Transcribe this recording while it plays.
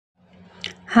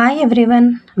Hi everyone,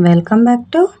 welcome back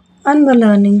to ಅನ್ಬ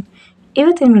learning.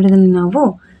 ಇವತ್ತಿನ ವಿಡಿಯೋದಲ್ಲಿ ನಾವು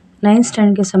 9th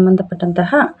ಸ್ಟ್ಯಾಂಡರ್ಡ್ಗೆ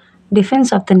ಸಂಬಂಧಪಟ್ಟಂತಹ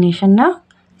defence of the ನೇಷನ್ನ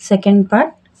second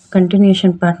part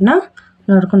continuation ಪಾರ್ಟ್ನ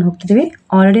ನೋಡ್ಕೊಂಡು ಹೋಗ್ತಿದ್ವಿ.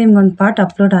 ಆಲ್ರೆಡಿ ನಿಮ್ಗೊಂದು ಪಾರ್ಟ್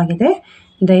ಅಪ್ಲೋಡ್ ಆಗಿದೆ,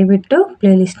 ದಯವಿಟ್ಟು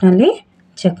ಪ್ಲೇಲಿಸ್ಟ್ನಲ್ಲಿ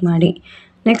ಚೆಕ್ ಮಾಡಿ.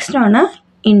 ನೆಕ್ಸ್ಟ್ ನೋಡೋಣ,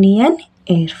 Indian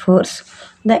air force.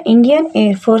 The Indian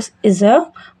air force is a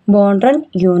ಬಾಂಡ್ರನ್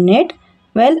unit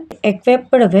well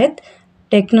equipped with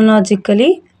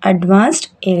technologically advanced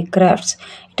aircrafts.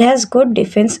 It has good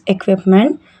defense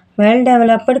equipment,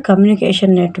 well-developed communication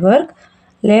network,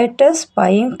 latest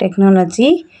spying technology,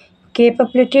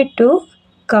 capability to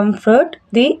comfort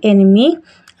the enemy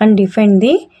and defend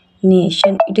the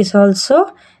nation. It is also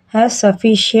has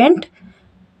sufficient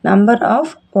number of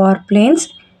warplanes,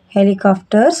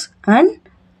 helicopters and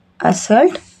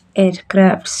assault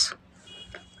aircrafts.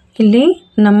 ಇಲ್ಲಿ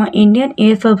ನಮ್ಮ Indian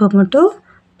air force ಬಂದ್ಬಿಟ್ಟು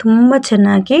ತುಂಬ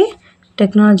ಚೆನ್ನಾಗಿ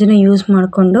ಟೆಕ್ನಾಲಜಿನ use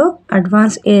ಮಾಡಿಕೊಂಡು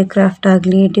advance aircraft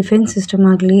ಆಗಲಿ, defence system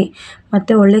ಆಗಲಿ,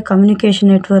 ಮತ್ತು ಒಳ್ಳೆ ಕಮ್ಯುನಿಕೇಷನ್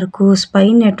ನೆಟ್ವರ್ಕು, ಸ್ಪೈ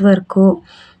ನೆಟ್ವರ್ಕು,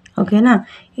 ಓಕೆನಾ.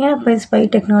 ಏನಪ್ಪ ಈ ಸ್ಪೈ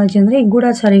ಟೆಕ್ನಾಲಜಿ ಅಂದರೆ ಈ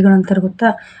ಗೂಢಚಾರಿಗಳು ಅಂತಾರೆ,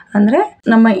 ಗೊತ್ತಾ? ಅಂದರೆ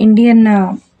ನಮ್ಮ ಇಂಡಿಯನ್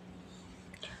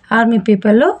ಆರ್ಮಿ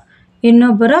ಪೀಪಲ್ಲು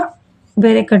ಇನ್ನೊಬ್ಬರ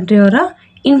ಬೇರೆ ಕಂಟ್ರಿಯವರ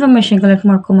ಇನ್ಫಾರ್ಮೇಷನ್ ಕಲೆಕ್ಟ್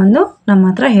ಮಾಡ್ಕೊಂಬಂದು ನಮ್ಮ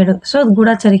ಹತ್ರ ಹೇಳೋದು. ಸೊ ಅದು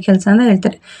ಗೂಢಚಾರಿ ಕೆಲಸ ಅಂತ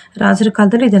ಹೇಳ್ತಾರೆ. ರಾಜರ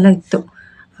ಕಾಲದಲ್ಲಿ ಇದೆಲ್ಲ ಇತ್ತು,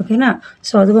 ಓಕೆನಾ.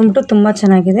 ಸೊ ಅದು ಬಂದ್ಬಿಟ್ಟು ತುಂಬ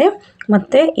ಚೆನ್ನಾಗಿದೆ,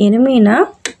 ಮತ್ತು ಎನಿಮಿನ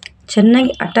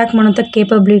ಚೆನ್ನಾಗಿ ಅಟ್ಯಾಕ್ ಮಾಡೋಂಥ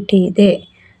ಕೇಪಬಿಲಿಟಿ ಇದೆ,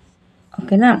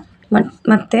 ಓಕೆನಾ.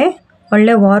 ಮತ್ತು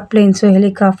ಒಳ್ಳೆ ವಾರ್ ಪ್ಲೇನ್ಸು,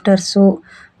 ಹೆಲಿಕಾಪ್ಟರ್ಸು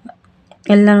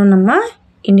ಎಲ್ಲನೂ ನಮ್ಮ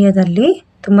ಇಂಡಿಯಾದಲ್ಲಿ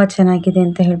ತುಂಬ ಚೆನ್ನಾಗಿದೆ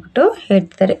ಅಂತ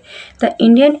ಹೇಳ್ತಾರೆ. The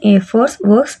Indian air force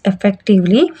works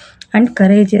effectively and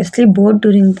ಕರೇಜಿಯಸ್ಲಿ both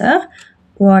during the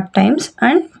war times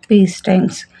and piece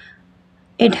times.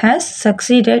 It has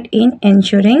succeeded in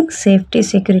ensuring safety,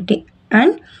 security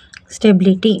and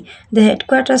stability. The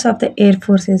headquarters of the Air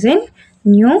Force is in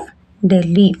New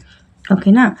Delhi.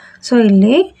 ಓಕೆನಾ. So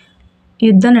ಇಲ್ಲಿ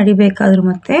ಯುದ್ಧ ನಡಿಬೇಕಾದ್ರೂ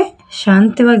ಮತ್ತು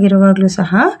ಶಾಂತವಾಗಿರುವಾಗಲೂ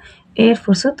ಸಹ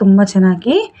air force ತುಂಬ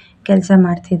ಚೆನ್ನಾಗಿ ಕೆಲಸ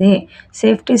ಮಾಡ್ತಿದೆ.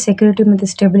 Safety, security ಮತ್ತು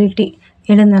ಸ್ಟೆಬಿಲಿಟಿ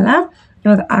ಹೇಳಿದ್ನಲ್ಲ,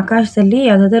 ಇವಾಗ ಆಕಾಶದಲ್ಲಿ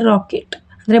ಯಾವುದಾದ್ರೂ ರಾಕೆಟ್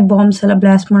ಅಂದರೆ ಬಾಂಬ್ಸ್ ಎಲ್ಲ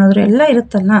ಬ್ಲಾಸ್ಟ್ ಮಾಡೋದ್ರು ಎಲ್ಲ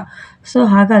ಇರುತ್ತಲ್ಲ. ಸೊ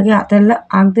ಹಾಗಾಗಿ ಅದೆಲ್ಲ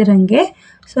ಆಗದಿರಂಗೆ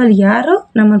ಸೊ ಅಲ್ಲಿ ಯಾರು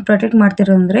ನಮ್ಮನ್ನು ಪ್ರೊಟೆಕ್ಟ್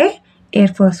ಮಾಡ್ತಿರೋ ಅಂದರೆ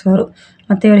ಏರ್ಫೋರ್ಸ್ ಅವರು.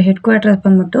 ಮತ್ತು ಇವರ ಹೆಡ್ ಕ್ವಾರ್ಟರ್ಸ್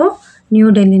ಬಂದ್ಬಿಟ್ಟು ನ್ಯೂ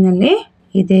ಡೆಲ್ಲಿನಲ್ಲಿ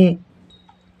ಇದೆ.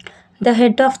 The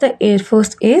head of the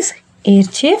air force is air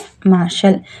chief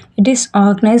marshal. It is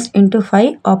organised into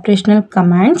 5 operational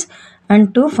commands and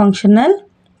 2 functional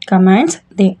commands.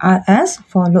 They are as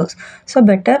follows. So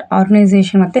better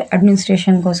organisation ಮತ್ತು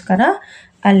ಅಡ್ಮಿನಿಸ್ಟ್ರೇಷನ್ಗೋಸ್ಕರ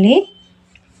ಅಲ್ಲಿ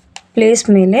ಪ್ಲೇಸ್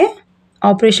ಮೇಲೆ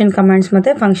ಆಪ್ರೇಷನ್ ಕಮಾಂಡ್ಸ್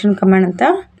ಮತ್ತು function command ಅಂತ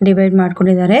divide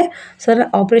ಮಾಡ್ಕೊಂಡಿದ್ದಾರೆ. So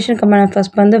operation command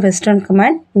first ಬಂದು western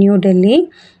command new Delhi,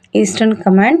 eastern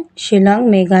command Shillong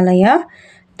Meghalaya,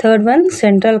 third one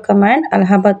central command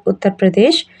Allahabad Uttar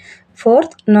Pradesh,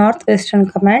 fourth north western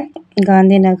command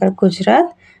Gandhinagar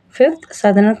Gujarat, fifth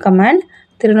southern command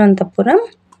Thiruvananthapuram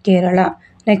Kerala.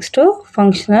 Next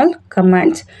functional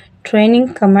commands: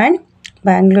 training command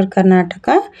Bangalore Karnataka,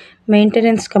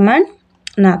 maintenance command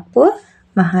Nagpur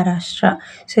Maharashtra.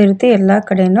 So ಈ ರೀತಿ ಎಲ್ಲ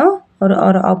ಕಡೆಯೂ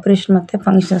ಅವರ operation ಮತ್ತು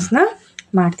ಫಂಕ್ಷನ್ಸ್ನ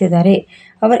ಮಾಡ್ತಿದ್ದಾರೆ.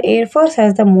 Hour air force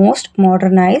has the most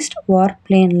modernised war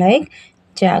plane like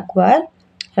Jaguar,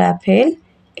 Rafael.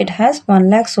 It has 1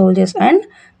 lakh soldiers and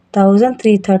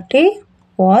 1330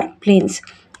 war planes.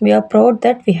 We are proud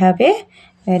that we have A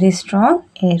very strong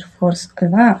air force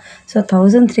ಅಲ್ವಾ. So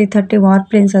 1330 war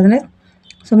planes ಅಂದರೆ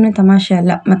ಸುಮ್ಮನೆ ತಮಾಷೆ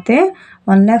ಅಲ್ಲ, ಮತ್ತು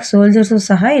 1 lakh soldiers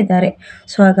ಸಹ ಇದ್ದಾರೆ.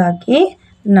 So ಹಾಗಾಗಿ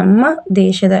ನಮ್ಮ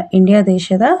ದೇಶದ ಇಂಡಿಯಾ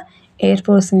ದೇಶದ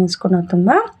ಏರ್ಫೋರ್ಸ್ ನೆನೆಸ್ಕೊಂಡು ನಾವು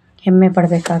ತುಂಬ ಹೆಮ್ಮೆ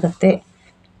ಪಡಬೇಕಾಗತ್ತೆ.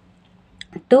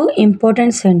 2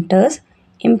 important centres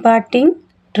imparting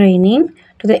training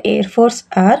to the air force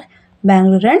R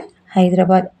Bangalore and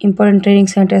Hyderabad. Important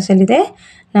training centres ಎಲ್ಲಿದೆ?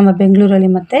 ನಮ್ಮ ಬೆಂಗಳೂರಲ್ಲಿ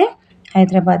ಮತ್ತು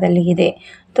ಹೈದರಾಬಾದಲ್ಲಿ ಇದೆ.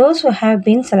 Those who have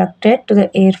been selected to the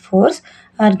Air Force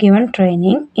are given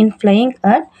training in flying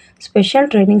at Special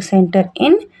Training Center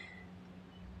in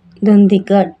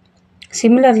Dundigarh.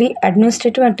 Similarly,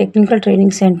 administrative and technical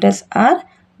training centers are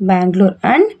Bangalore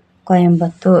and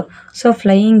Coimbatore. So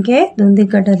ಫ್ಲೈಯಿಂಗ್ಗೆ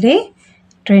ದುಂದಿಗಢಲ್ಲಿ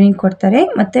training ಕೊಡ್ತಾರೆ,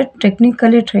 ಮತ್ತು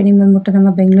technically training ಬಂದ್ಬಿಟ್ಟು ನಮ್ಮ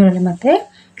ಬೆಂಗಳೂರಲ್ಲಿ ಮತ್ತು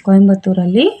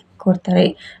ಕೊಯಂಬತ್ತೂರಲ್ಲಿ ಕೊಡ್ತಾರೆ.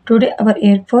 Today hour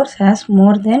air force has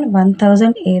more than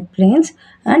 1000 ಏರ್ಪ್ಲೇನ್ಸ್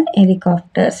and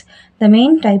helicopters. The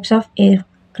main types of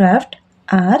aircraft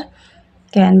R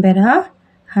Canberra,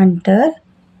 hunter,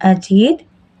 Ajit,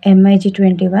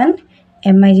 MiG-21,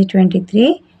 MiG-23,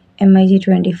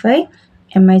 MiG-25,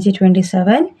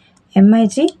 MiG-27,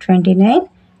 MiG-29,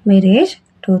 mirage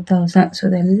 2000. So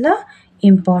ಇದೆಲ್ಲ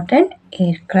important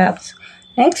aircrafts.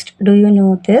 Next, do you know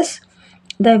this?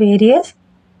 The various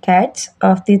cats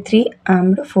of the 3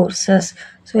 armed forces.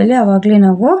 So ಇಲ್ಲಿ ಆವಾಗಲೇ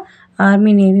ನಾವು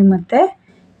army, navy ಮತ್ತು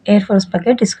air force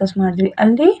ಬಗ್ಗೆ discuss ಮಾಡಿದ್ವಿ.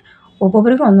 ಅಲ್ಲಿ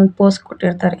ಒಬ್ಬೊಬ್ಬರಿಗೂ ಒಂದೊಂದು post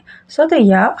ಕೊಟ್ಟಿರ್ತಾರೆ. ಸೊ ಅದು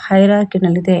ಯಾವ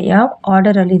ಹೈರಾರ್ಕಿನಲ್ಲಿದೆ, ಯಾವ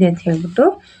ಆರ್ಡರಲ್ಲಿದೆ ಅಂತ ಹೇಳ್ಬಿಟ್ಟು,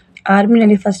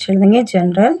 ಆರ್ಮಿನಲ್ಲಿ ಫಸ್ಟ್ ಹೇಳ್ದಂಗೆ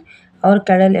ಜನರಲ್, ಅವ್ರ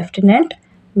ಕೆಳಗೆ lieutenant,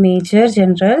 major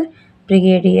general,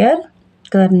 brigadier,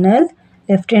 kernel,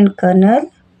 lieutenant colonel,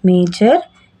 major,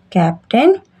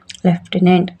 captain,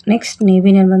 lieutenant. Next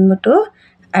ನೇವಿನಲ್ಲಿ ಬಂದ್ಬಿಟ್ಟು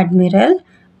admiral,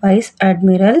 wise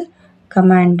admiral,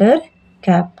 commander,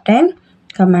 captain,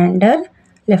 commander,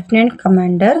 lieutenant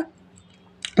commander,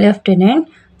 lieutenant,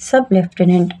 ಸಬ್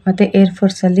ಲೆಫ್ಟಿನೆಂಟ್. ಮತ್ತು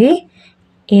ಏರ್ಫೋರ್ಸಲ್ಲಿ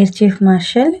air chief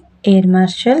marshal, air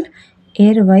marshal,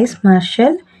 year wise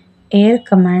marshal, air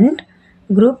command,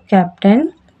 group captain,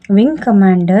 wing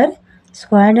commander,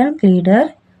 squadron leader,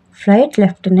 flight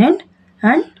lieutenant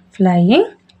and flying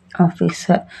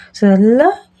officer. So ಎಲ್ಲ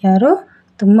ಯಾರು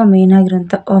ತುಂಬ main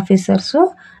ಆಗಿರೋಂಥ officers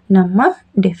ನಮ್ಮ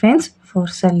defence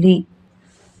ಫೋರ್ಸಲ್ಲಿ.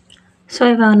 So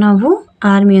ಇವಾಗ ನಾವು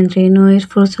army ಅಂದ್ರೇನು,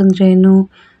 air force ಅಂದ್ರೇನು,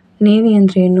 ನೇವಿ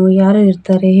ಅಂದ್ರೇನು, ಯಾರು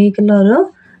ಇರ್ತಾರೆ, ಹೇಗೆಲ್ಲರೂ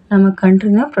ನಮ್ಮ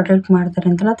ಕಂಟ್ರಿನ ಪ್ರೊಟೆಕ್ಟ್ ಮಾಡ್ತಾರೆ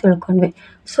ಅಂತೆಲ್ಲ ತಿಳ್ಕೊಂಡ್ವಿ.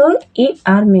 ಸೊ ಈ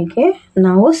ಆರ್ಮಿಗೆ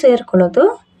ನಾವು ಸೇರ್ಕೊಳ್ಳೋದು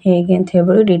ಹೇಗೆ ಅಂತ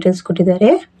ಹೇಳ್ಬಿಟ್ಟು ಡೀಟೇಲ್ಸ್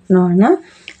ಕೊಟ್ಟಿದ್ದಾರೆ, ನೋಡೋಣ.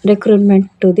 Recruitment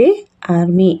to the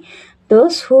army.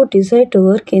 Those who desire to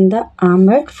work in the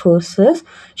armed forces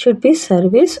should be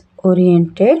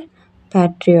service-oriented,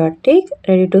 patriotic,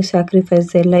 ready to sacrifice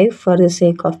their life for the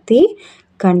sake of the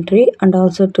country, and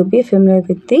also to be familiar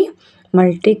with the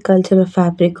multicultural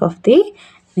fabric of the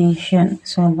nation.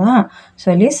 So ಅಲ್ವಾ, so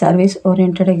ಅಲ್ಲಿ service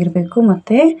oriented ಆಗಿರಬೇಕು.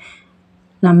 ಮತ್ತು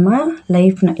ನಮ್ಮ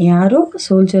ಲೈಫ್ನ ಯಾರು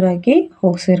ಸೋಲ್ಜರಾಗಿ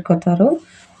ಹೋಗಿ ಸೇರ್ಕೋತಾರೋ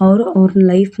ಅವ್ರ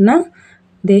ಲೈಫ್ನ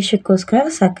ದೇಶಕ್ಕೋಸ್ಕರ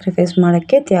sacrifice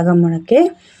ಮಾಡೋಕ್ಕೆ, ತ್ಯಾಗ ಮಾಡೋಕ್ಕೆ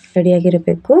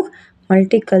ರೆಡಿಯಾಗಿರಬೇಕು.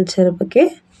 ಮಲ್ಟಿಕಲ್ಚರ್ ಬಗ್ಗೆ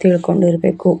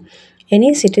ತಿಳ್ಕೊಂಡಿರಬೇಕು. Any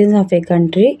citizen of A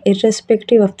country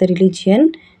irrespective of the religion,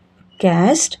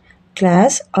 caste,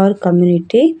 class R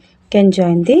community can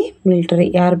join the military.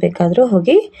 ಯಾರು ಬೇಕಾದರೂ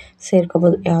ಹೋಗಿ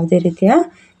ಸೇರ್ಕೋಬೋದು, ಯಾವುದೇ ರೀತಿಯ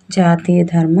ಜಾತಿ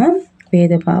ಧರ್ಮ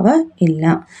ಭೇದ ಭಾವ ಇಲ್ಲ.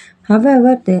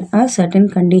 However, there are certain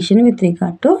conditions with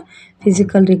regard to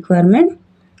physical requirement,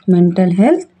 mental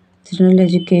health, general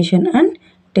education and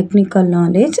technical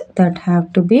knowledge that have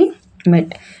to be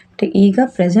met. ಈಗ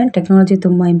ಪ್ರೆಸೆಂಟ್ ಟೆಕ್ನಾಲಜಿ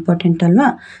ತುಂಬ ಇಂಪಾರ್ಟೆಂಟ್ ಅಲ್ವಾ.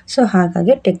 ಸೊ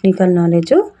ಹಾಗಾಗಿ technical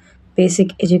knowledge,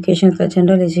 basic education,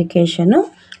 general education,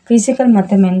 physical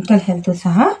ಮತ್ತು mental health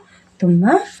ಸಹ ತುಂಬ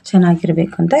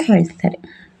ಚೆನ್ನಾಗಿರಬೇಕು ಅಂತ ಹೇಳ್ತಿದ್ದಾರೆ.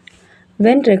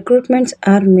 When recruitments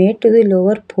are made to the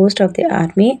lower post of the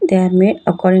army, they are made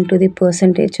according to the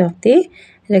percentage of the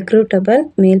recruitable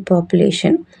male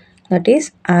population, that is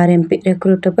RMP,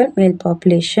 recruitable male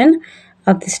population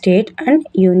of the state and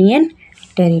union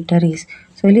territories.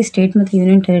 So ಇಲ್ಲಿ state ಮತ್ತು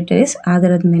union territories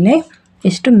ಆಧಾರದ ಮೇಲೆ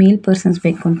ಎಷ್ಟು ಮೇಲ್ persons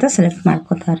ಬೇಕು ಅಂತ select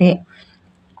ಮಾಡ್ಕೋತಾರೆ.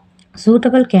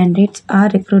 Suitable candidates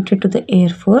R recruited to the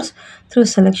air force through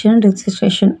selection and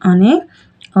registration on A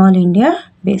all India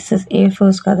basis.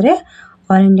 ಏರ್ಫೋರ್ಸ್ಗಾದರೆ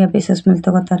all India basis ಮೇಲೆ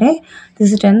ತಗೋತಾರೆ.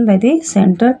 This is done by the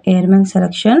central ಏರ್ಮನ್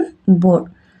selection board.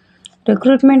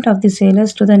 Recruitment of the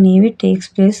sailors to the navy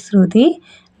takes place through the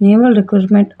naval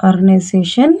recruitment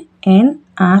organisation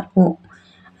NRO,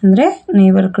 ಅಂದರೆ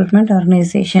naval recruitment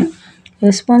organisation.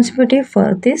 Responsibility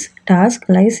for this task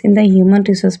lies in the human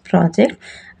resource project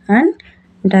and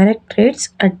ಡೈರೆಕ್ಟರೇಟ್ಸ್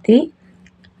at the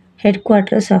head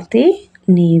quarters of the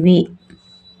navy.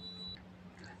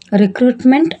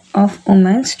 Recruitment of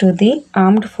women's to the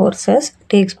armed forces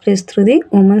takes place through the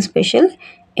women special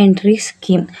entry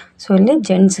scheme. So ಇಲ್ಲಿ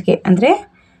ಜೆಂಟ್ಸ್ಗೆ ಅಂದರೆ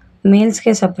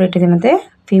ಮೇಲ್ಸ್ಗೆ separate ಇದೆ ಮತ್ತು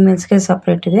ಫೀಮೇಲ್ಸ್ಗೆ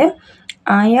separate ಇದೆ.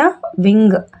 ಆಯಾ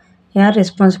wing ಯಾರು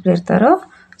responsible ಇರ್ತಾರೋ,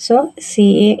 so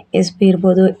CASB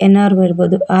ಇರ್ಬೋದು, NRO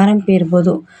ಇರ್ಬೋದು, RMP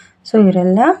ಇರ್ಬೋದು, ಸೊ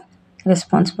ಇವರೆಲ್ಲ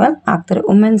ರೆಸ್ಪಾನ್ಸಿಬಲ್ ಆಗ್ತಾರೆ.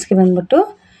 ವುಮೆನ್ಸ್ಗೆ ಬಂದ್ಬಿಟ್ಟು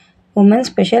ವುಮೆನ್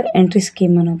ಸ್ಪೆಷಲ್ ಎಂಟ್ರಿ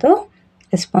ಸ್ಕೀಮ್ ಅನ್ನೋದು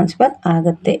ರೆಸ್ಪಾನ್ಸಿಬಲ್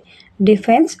ಆಗುತ್ತೆ.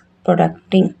 Defence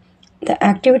ಪ್ರೊಡಕ್ಟಿಂಗ್. The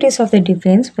activities of the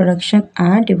defence production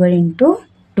R divide into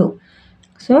 2.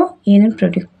 So ಏನೇನು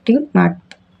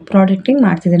ಪ್ರಾಡಕ್ಟಿಂಗ್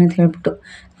ಮಾಡ್ತಿದ್ದಾರೆ ಅಂತ ಹೇಳ್ಬಿಟ್ಟು,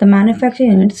 the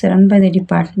manufacturing units run by the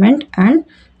department and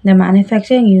the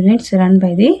manufacturing units run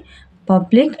by the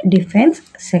public defence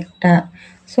sector.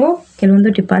 So ಕೆಲವೊಂದು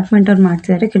department ಅವ್ರು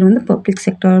ಮಾಡ್ತಿದ್ದಾರೆ, ಕೆಲವೊಂದು public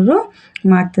sector ಅವರು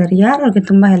ಮಾಡ್ತಿದ್ದಾರೆ. ಯಾರು ಅವ್ರಿಗೆ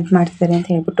ತುಂಬ ಹೆಲ್ಪ್ ಮಾಡ್ತಿದ್ದಾರೆ ಅಂತ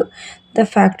ಹೇಳ್ಬಿಟ್ಟು, the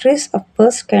factories of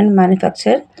first kind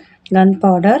manufacture gun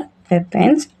powder,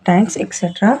 weapons, thanks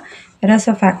etcetera. whereas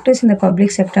the factories in the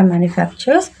public sector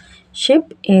manufactures ship,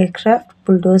 aircraft,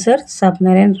 bulldozer,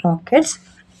 submarine rockets,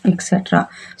 etcetera.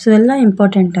 So ಎಲ್ಲ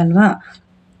ಇಂಪಾರ್ಟೆಂಟ್ ಅಲ್ವಾ.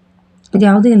 ಇದು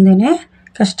ಯಾವುದೂ ಇಲ್ಲದೇ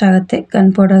ಕಷ್ಟ ಆಗುತ್ತೆ. ಗನ್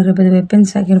ಪೌಡರ್ ಆಗಿರ್ಬೋದು,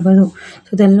 ವೆಪನ್ಸ್ ಆಗಿರ್ಬೋದು, ಸೊ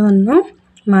ಇದೆಲ್ಲವನ್ನು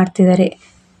ಮಾಡ್ತಿದ್ದಾರೆ.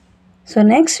 So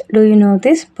next, do you know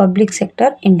this public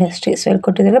sector industries? ಇಲ್ಲಿ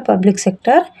ಕೊಟ್ಟಿದ್ದಾರೆ ಪಬ್ಲಿಕ್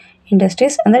ಸೆಕ್ಟರ್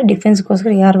ಇಂಡಸ್ಟ್ರೀಸ್ ಅಂದರೆ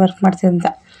ಡಿಫೆನ್ಸ್ಗೋಸ್ಕರ ಯಾರು ವರ್ಕ್ ಮಾಡ್ತಿದ್ದಾರೆ ಅಂತ.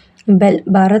 Bell,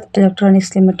 Bharat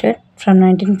electronics limited from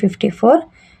 1954,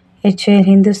 HAL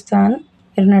Hindustan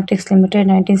aeronautics limited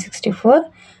 1964,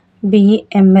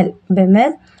 BEML,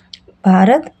 BEML,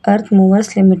 Bharat earth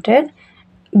movers limited,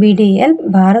 BDL,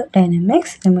 Bharat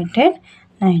dynamics limited,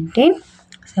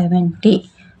 1970.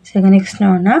 So next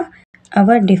ನೋಡೋಣ,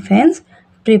 our defense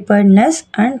preparedness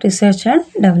and research and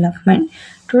development.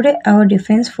 Today our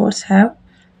defense force have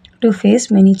to face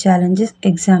many challenges,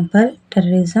 example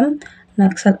terrorism,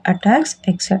 Naxal attacks,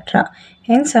 etc.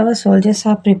 Hence our soldiers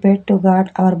are prepared to guard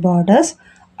our borders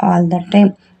all the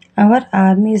time. Our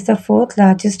army is the fourth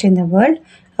largest in the world,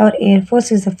 our air force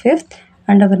is the fifth,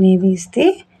 and our navy is the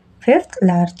fifth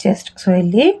largest. So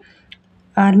ಇಲ್ಲಿ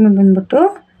army ಬಂದ್ಬಿಟ್ಟು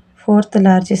fourth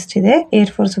largest ಇದೆ,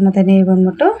 air force ಮತ್ತು navy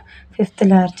ಬಂದ್ಬಿಟ್ಟು fifth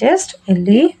largest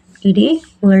ಇಲ್ಲಿ ಇಡೀ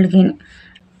ವರ್ಲ್ಡ್ಗೆ.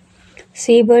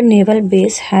 Seabird Naval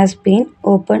Base has been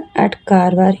opened at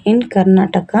Karwar in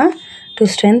Karnataka to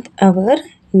strengthen our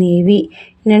navy.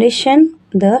 In addition,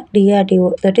 the DRDO,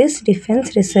 that is Defense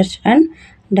Research and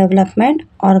Development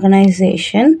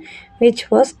Organization, which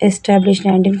was established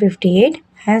in 1958,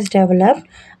 has developed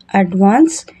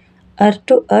advanced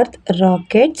earth-to-earth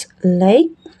rockets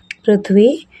like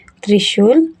Prithvi,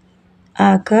 Trishul,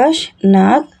 Akash,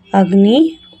 Nag, Agni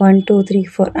 1, 2, 3,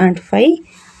 4 and 5.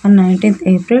 On 19th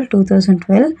April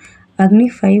 2012, Agni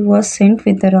 5 was sent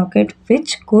with the rocket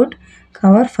which could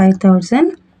cover 5,000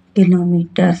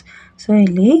 kilometers. So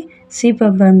ಇಲ್ಲಿ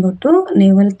ಸೀಪಬ್ ಬಂದ್ಬಿಟ್ಟು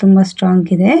naval ತುಂಬ strong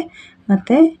ಇದೆ,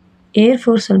 ಮತ್ತು air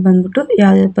ಫೋರ್ಸಲ್ಲಿ ಬಂದ್ಬಿಟ್ಟು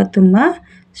ಯಾವುದಪ್ಪ ತುಂಬ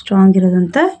strong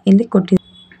ಇರೋದಂತ ಇಲ್ಲಿ ಕೊಟ್ಟಿದೆ.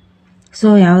 ಸೊ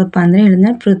ಯಾವುದಪ್ಪ ಅಂದರೆ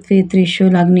ಹೇಳಿದ್ರೆ ಪೃಥ್ವಿ,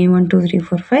 ತ್ರಿಶೂಲ್, ಅಗ್ನಿ 1, 2, 3,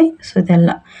 4, 5. ಸೊ ಇದೆಲ್ಲ.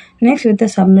 Next with the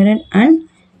submarine and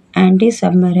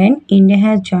anti-submarine, India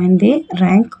has joined the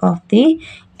rank of the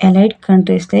allied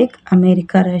countries like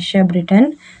America, Russia, Britain,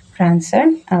 France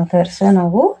and others. So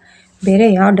ನಾವು ಬೇರೆ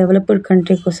ಯಾವ ಡೆವಲಪ್ಡ್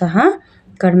ಕಂಟ್ರಿಗೂ ಸಹ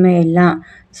ಕಡಿಮೆ ಇಲ್ಲ.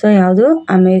 ಸೊ ಯಾವುದು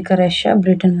ಅಮೇರಿಕಾ, ರಷ್ಯಾ,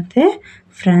 ಬ್ರಿಟನ್ ಮತ್ತು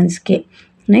ಫ್ರಾನ್ಸ್ಗೆ.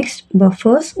 Next,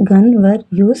 ಬಫರ್ಸ್ gun var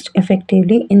used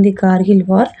effectively in the Kargil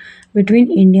war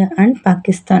between India and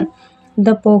Pakistan.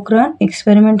 The Pokhran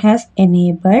experiment has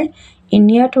enabled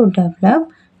India to develop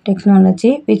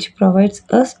technology which provides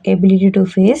us ability to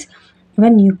face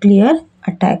even nuclear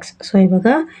attacks. So ಇವಾಗ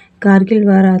ಕಾರ್ಗಿಲ್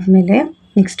ವಾರ ಆದಮೇಲೆ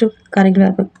next Kargil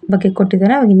ವಾರ ಬಗ್ಗೆ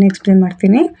ಕೊಟ್ಟಿದ್ದಾರೆ, ಅವಾಗ ಇನ್ನೂ explain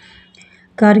ಮಾಡ್ತೀನಿ.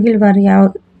 ಕಾರ್ಗಿಲ್ ವಾರ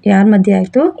ಯಾರ ಮಧ್ಯೆ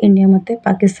ಆಯಿತು? ಇಂಡಿಯಾ ಮತ್ತು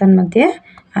ಪಾಕಿಸ್ತಾನ ಮಧ್ಯೆ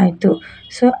ಆಯಿತು.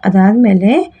 ಸೊ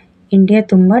ಅದಾದಮೇಲೆ ಇಂಡಿಯಾ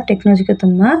ತುಂಬ ಟೆಕ್ನಾಲಜಿಗೆ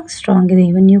ತುಂಬ ಸ್ಟ್ರಾಂಗ್ ಇದೆ.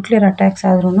 ಇವನ್ ನ್ಯೂಕ್ಲಿಯರ್ ಅಟ್ಯಾಕ್ಸ್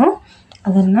ಆದ್ರೂ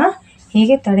ಅದನ್ನು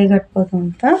ಹೇಗೆ ತಡೆಗಟ್ಬೋದು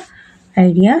ಅಂತ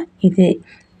ಐಡಿಯಾ ಇದೆ.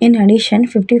 In addition,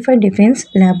 55 defense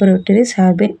laboratories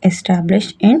have been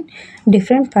established in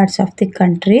different parts of the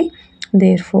country.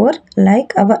 Therefore, like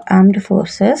our armed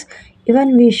forces, even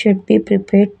we should be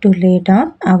prepared to lay down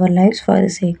our lives for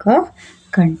the sake of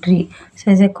country. So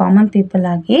as a common people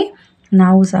ಆಗಿ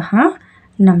ನಾವು ಸಹ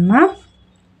ನಮ್ಮ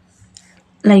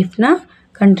ಲೈಫ್ನ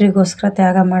ಕಂಟ್ರಿಗೋಸ್ಕರ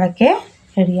ತ್ಯಾಗ ಮಾಡೋಕ್ಕೆ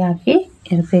ರೆಡಿಯಾಗಿ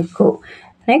ಇರಬೇಕು.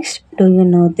 Next, do you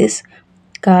know this?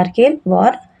 Kargil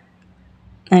war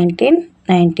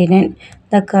 1999.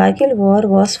 The Kargil War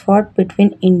was fought between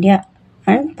India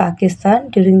and Pakistan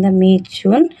during the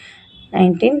May-June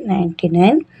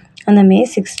 1999. On the May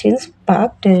 16th, Pak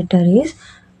territories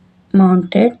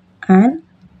mounted an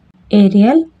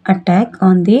aerial attack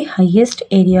on the highest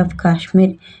area of Kashmir.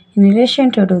 In relation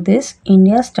to do this,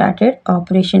 India started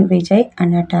Operation Vijay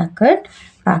and attacked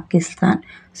Pakistan.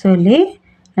 So ಇಲ್ಲಿ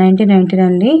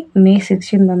 1999 May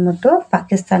 16 ಬಂದ್ಬಿಟ್ಟು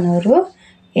ಪಾಕಿಸ್ತಾನ ಅವರು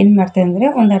ಏನು ಮಾಡ್ತಾರೆ ಅಂದರೆ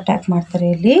ಒಂದು attack ಮಾಡ್ತಾರೆ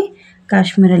ಇಲ್ಲಿ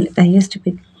ಕಾಶ್ಮೀರಲ್ಲಿ, highest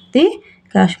ವ್ಯಕ್ತಿ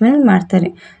ಕಾಶ್ಮೀರಲ್ಲಿ ಮಾಡ್ತಾರೆ.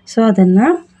 ಸೊ ಅದನ್ನು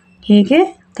ಹೇಗೆ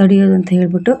ತಡೆಯೋದು ಅಂತ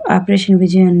ಹೇಳ್ಬಿಟ್ಟು ಆಪರೇಷನ್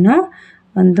ವಿಜಯ್ ಅನ್ನೋ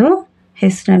ಒಂದು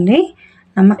ಹೆಸರಲ್ಲಿ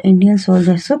ನಮ್ಮ ಇಂಡಿಯನ್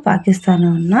ಸೋಲ್ಜರ್ಸು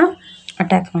ಪಾಕಿಸ್ತಾನವನ್ನು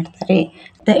ಅಟ್ಯಾಕ್ ಮಾಡ್ತಾರೆ.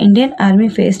 The Indian army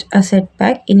faced a set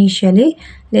back initially,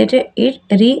 later it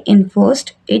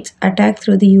reinforced its attack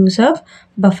through the use of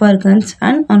buffer guns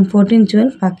and on 14 June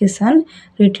Pakistan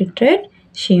retreated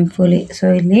shamefully. So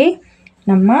ಇಲ್ಲಿ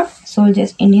ನಮ್ಮ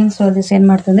ಸೋಲ್ಜರ್ಸ್, ಇಂಡಿಯನ್ ಸೋಲ್ಜರ್ಸ್ ಏನು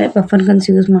ಮಾಡ್ತಾರೆ, buffer guns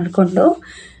use ಮಾಡಿಕೊಂಡು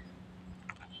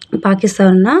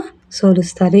Pakistan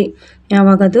ಸೋಲಿಸ್ತಾರೆ.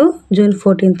 ಯಾವಾಗದು? June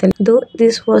 14th. Though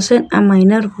this wasn't a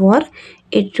minor war,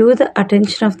 it drew the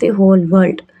attention of the whole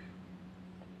world.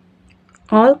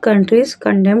 All countries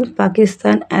condemned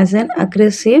Pakistan as an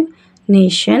aggressive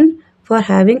nation for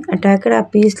having attacked a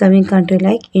peace-loving country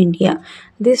like India.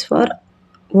 This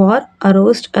war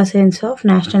aroused a sense of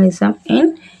nationalism in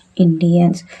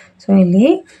Indians. So ಇಲ್ಲಿ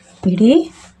ಇಡೀ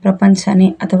ಪ್ರಪಂಚನೇ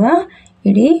ಅಥವಾ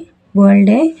ಇಡೀ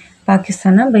ವರ್ಲ್ಡೇ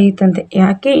ಪಾಕಿಸ್ತಾನ ಬೈತಂತೆ,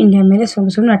 ಯಾಕೆ India ಮೇಲೆ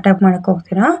ಸುಮ್ಮನೆ attack ಮಾಡೋಕ್ಕೆ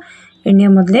ಹೋಗ್ತೀರಾ? India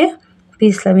ಮೊದಲೇ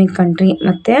ಪೀಸ್ ಲವಿಂಗ್ ಕಂಟ್ರಿ,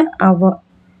 ಮತ್ತು ಆ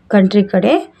ಕಂಟ್ರಿ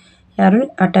ಕಡೆ ಯಾರು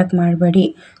ಅಟ್ಯಾಕ್ ಮಾಡಬೇಡಿ.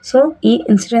 ಸೊ ಈ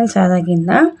ಇನ್ಸಿಡೆನ್ಸ್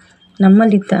ಆದಾಗಿಂದ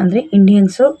ನಮ್ಮಲ್ಲಿದ್ದ ಅಂದರೆ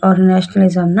ಇಂಡಿಯನ್ಸು ಅವ್ರ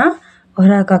ನ್ಯಾಷನಲಿಸಮ್ನ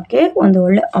ಹೊರಹಾಕೋಕ್ಕೆ ಒಂದು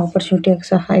ಒಳ್ಳೆ ಆಪರ್ಚುನಿಟಿಯಾಗಿ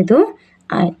ಸಹ ಇದು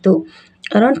ಆಯಿತು.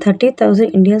 Around 30,000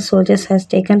 Indian soldiers has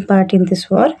taken part in this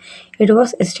war. It was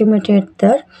estimated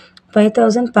that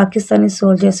 5,000 Pakistani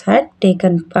soldiers had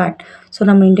taken part. So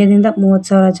ನಮ್ಮ ಇಂಡಿಯಾದಿಂದ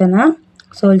 30,000 ಜನ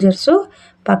ಸೋಲ್ಜರ್ಸು,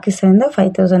 ಪಾಕಿಸ್ತಾನದಿಂದ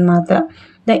 5,000 ಮಾತ್ರ.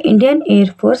 The Indian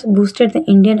air force boosted the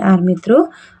Indian army through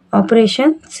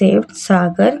operation saved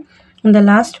Sagar in the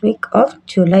last week of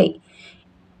July.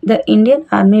 The Indian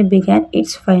Army began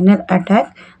its final attack.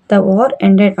 The war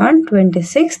ended on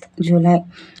 26th July.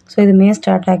 So ಇದು May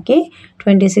start ಆಗಿ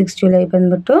 26 July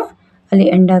ಬಂದ್ಬಿಟ್ಟು ಅಲ್ಲಿ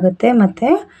end ಆಗುತ್ತೆ. ಮತ್ತು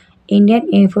Indian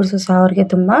ಏರ್ಫೋರ್ಸಸ್ ಅವ್ರಿಗೆ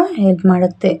ತುಂಬ help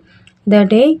ಮಾಡುತ್ತೆ. The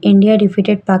day India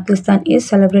defeated Pakistan is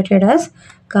celebrated as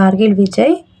Kargil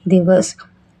Vijay Diwas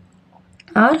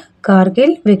R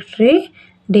Kargil victory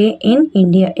day in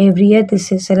India. Every year this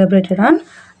is celebrated on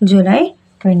July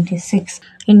 26.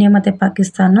 India ಮತ್ತು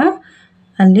ಪಾಕಿಸ್ತಾನ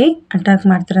ಅಲ್ಲಿ ಅಟ್ಯಾಕ್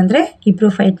ಮಾಡ್ತಾರೆ, ಅಂದರೆ ಇಬ್ಬರು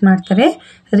ಫೈಟ್ ಮಾಡ್ತಾರೆ,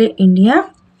 ಆದರೆ ಇಂಡಿಯಾ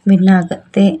ವಿನ್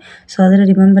ಆಗುತ್ತೆ. ಸೊ ಅದರ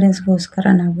ರಿಮೆಂಬರೆನ್ಸ್ಗೋಸ್ಕರ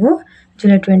ನಾವು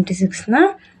ಜುಲೈ 26ನ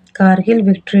ಕಾರ್ಗಿಲ್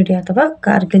ವಿಕ್ಟ್ರಿ ಡೇ ಅಥವಾ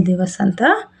ಕಾರ್ಗಿಲ್ ದಿವಸ್ ಅಂತ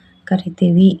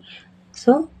ಕರಿತೀವಿ.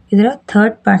 ಸೊ ಇದರ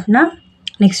ಥರ್ಡ್ ಪಾರ್ಟ್ನ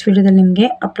ನೆಕ್ಸ್ಟ್ ವಿಡಿಯೋದಲ್ಲಿ ನಿಮಗೆ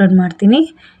ಅಪ್ಲೋಡ್ ಮಾಡ್ತೀನಿ.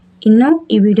 ಇನ್ನು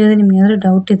ಈ ವಿಡಿಯೋದಲ್ಲಿ ನಿಮ್ಗೆ ಏನಾದರೂ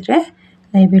ಡೌಟ್ ಇದ್ದರೆ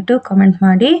ದಯವಿಟ್ಟು ಕಮೆಂಟ್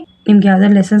ಮಾಡಿ. ನಿಮ್ಗೆ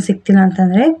ಯಾವುದಾದ್ರು ಲೆಸನ್ ಸಿಗ್ತಿಲ್ಲ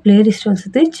ಅಂತಂದರೆ ಪ್ಲೇ ಲಿಸ್ಟ್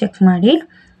ಒಂದ್ಸತಿ ಚೆಕ್ ಮಾಡಿ.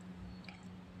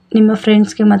 ನಿಮ್ಮ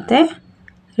ಫ್ರೆಂಡ್ಸ್ಗೆ ಮತ್ತು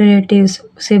ರಿಲೇಟಿವ್ಸ್,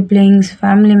 ಸಿಬ್ಲಿಂಗ್ಸ್,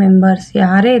 ಫ್ಯಾಮಿಲಿ ಮೆಂಬರ್ಸ್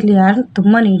ಯಾರೇ ಇರಲಿ, ಯಾರು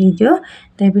ತುಂಬ ನೀಡಿದೆಯೋ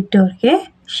ದಯವಿಟ್ಟು ಅವ್ರಿಗೆ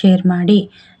ಶೇರ್ ಮಾಡಿ.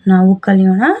 ನಾವು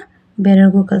ಕಲಿಯೋಣ,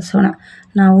 ಬೇರೆಯವ್ರಿಗೂ ಕಲಿಸೋಣ,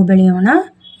 ನಾವು ಬೆಳೆಯೋಣ,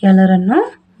 ಎಲ್ಲರನ್ನೂ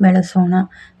ಬೆಳೆಸೋಣ.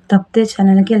 ತಪ್ಪದೆ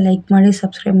ಚಾನಲ್ಗೆ ಲೈಕ್ ಮಾಡಿ,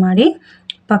 ಸಬ್ಸ್ಕ್ರೈಬ್ ಮಾಡಿ,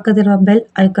 ಪಕ್ಕದಿರುವ ಬೆಲ್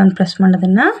ಐಕಾನ್ ಪ್ರೆಸ್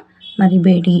ಮಾಡೋದನ್ನು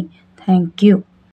ಮರಿಬೇಡಿ. Thank you.